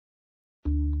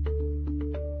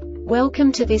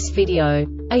Welcome to this video.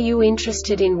 Are you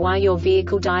interested in why your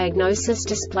vehicle diagnosis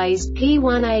displays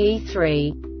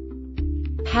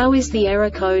P1AE3? How is the error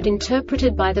code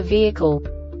interpreted by the vehicle?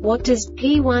 What does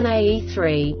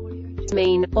P1AE3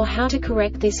 mean, or how to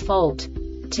correct this fault?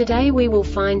 Today we will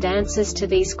find answers to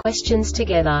these questions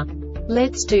together.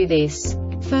 Let's do this.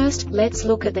 First, let's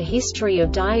look at the history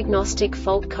of diagnostic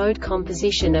fault code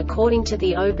composition according to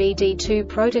the OBD2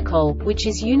 protocol, which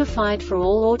is unified for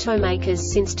all automakers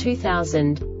since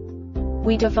 2000.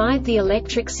 We divide the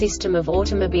electric system of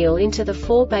automobile into the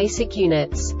four basic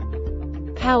units: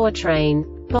 powertrain,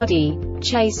 body,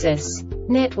 chassis,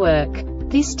 network.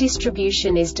 This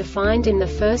distribution is defined in the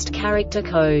first character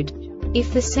code.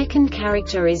 If the second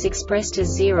character is expressed as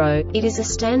 0, it is a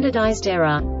standardized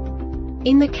error.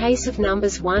 In the case of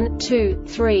numbers 1, 2,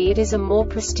 3, it is a more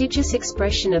prestigious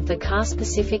expression of the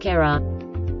car-specific error.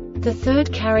 The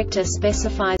third character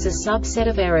specifies a subset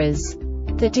of errors.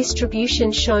 The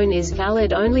distribution shown is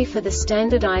valid only for the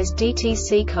standardized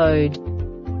DTC code.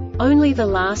 Only the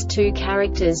last two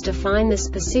characters define the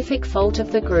specific fault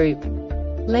of the group.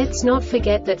 Let's not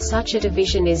forget that such a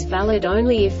division is valid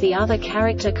only if the other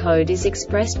character code is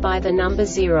expressed by the number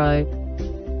 0.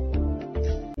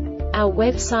 Our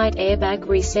website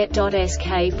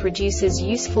airbagreset.sk produces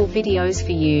useful videos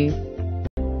for you.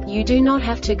 You do not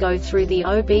have to go through the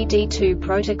OBD2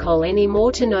 protocol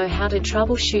anymore to know how to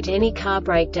troubleshoot any car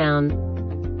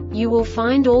breakdown. You will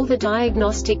find all the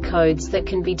diagnostic codes that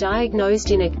can be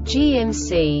diagnosed in a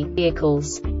GMC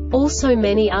vehicles. Also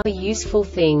many other useful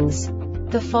things.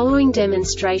 The following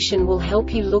demonstration will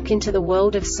help you look into the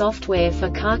world of software for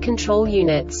car control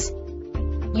units.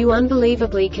 You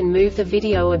unbelievably can move the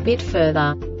video a bit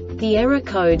further. The error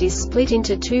code is split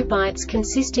into 2 bytes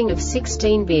consisting of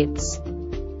 16 bits.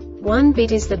 1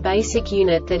 bit is the basic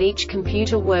unit that each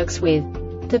computer works with.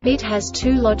 The bit has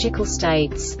 2 logical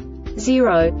states: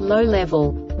 0, low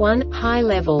level, 1, high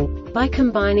level. By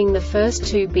combining the first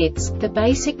 2 bits, the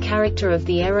basic character of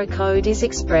the error code is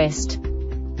expressed.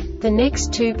 The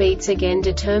next 2 beats again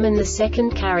determine the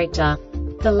second character.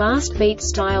 The last beat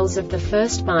styles of the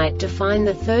first byte define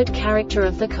the third character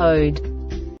of the code.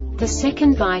 The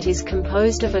second byte is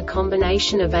composed of a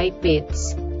combination of 8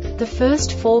 bits. The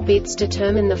first 4 bits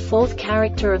determine the fourth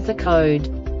character of the code.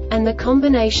 And the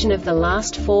combination of the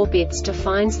last 4 bits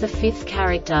defines the fifth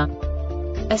character.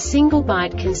 A single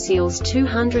byte conceals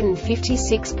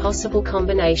 256 possible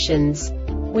combinations.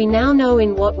 We now know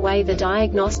in what way the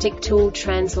diagnostic tool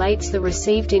translates the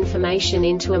received information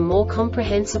into a more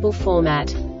comprehensible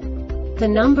format. The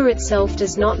number itself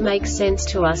does not make sense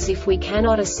to us if we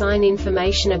cannot assign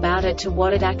information about it to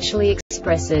what it actually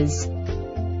expresses.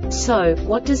 So,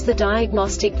 what does the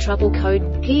diagnostic trouble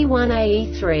code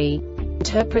P1AE3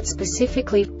 interpret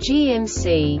specifically for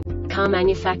GMC car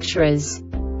manufacturers?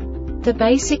 The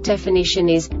basic definition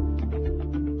is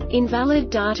invalid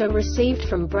data received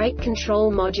from brake control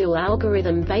module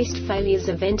algorithm-based failures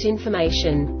event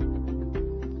information.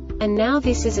 And now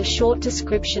this is a short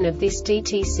description of this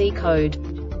DTC code.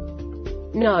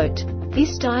 Note: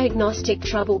 this diagnostic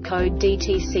trouble code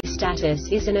DTC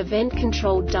status is an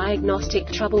event-controlled diagnostic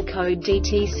trouble code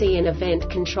DTC. An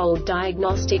event-controlled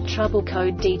diagnostic trouble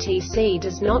code DTC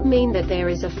does not mean that there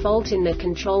is a fault in the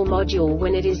control module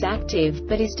when it is active,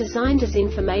 but is designed as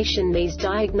information. These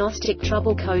diagnostic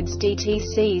trouble codes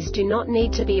DTCs do not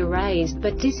need to be erased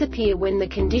but disappear when the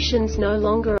conditions no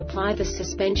longer apply. The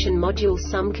suspension module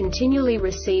SUM continually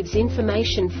receives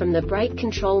information from the brake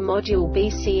control module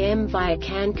BCM via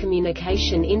CAN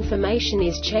communication. Information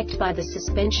is checked by the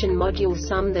suspension module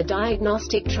SUM. The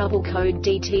diagnostic trouble code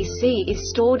DTC is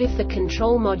stored if the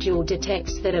control module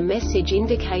detects that a message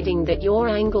indicating that your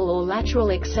angle or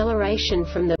lateral acceleration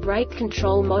from the brake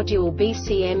control module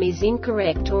BCM is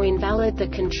incorrect or invalid. The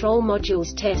control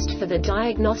module's test for the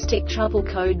diagnostic trouble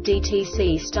code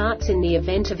DTC starts in the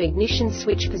event of ignition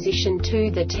switch position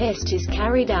 2. The test is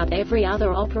carried out every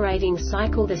other operating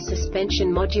cycle. The suspension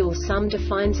module SUM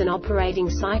defines an operating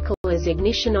cycle as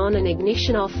ignition on and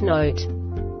ignition off. Note: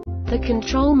 the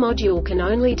control module can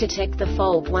only detect the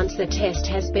fault once the test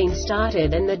has been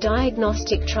started, and the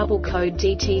diagnostic trouble code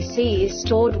DTC is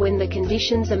stored when the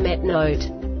conditions are met. Note: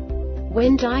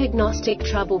 when diagnostic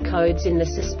trouble codes in the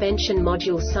suspension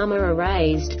module SUM are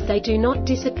erased, they do not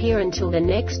disappear until the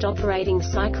next operating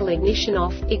cycle: ignition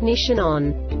off, ignition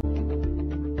on.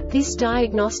 This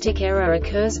diagnostic error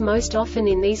occurs most often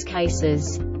in these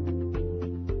cases.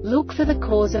 Look for the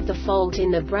cause of the fault in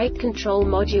the brake control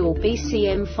module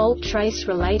BCM fault trace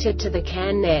related to the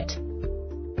CAN net.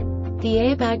 The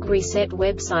Airbag Reset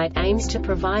website aims to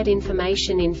provide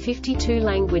information in 52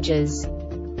 languages.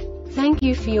 Thank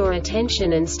you for your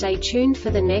attention and stay tuned for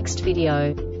the next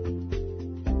video.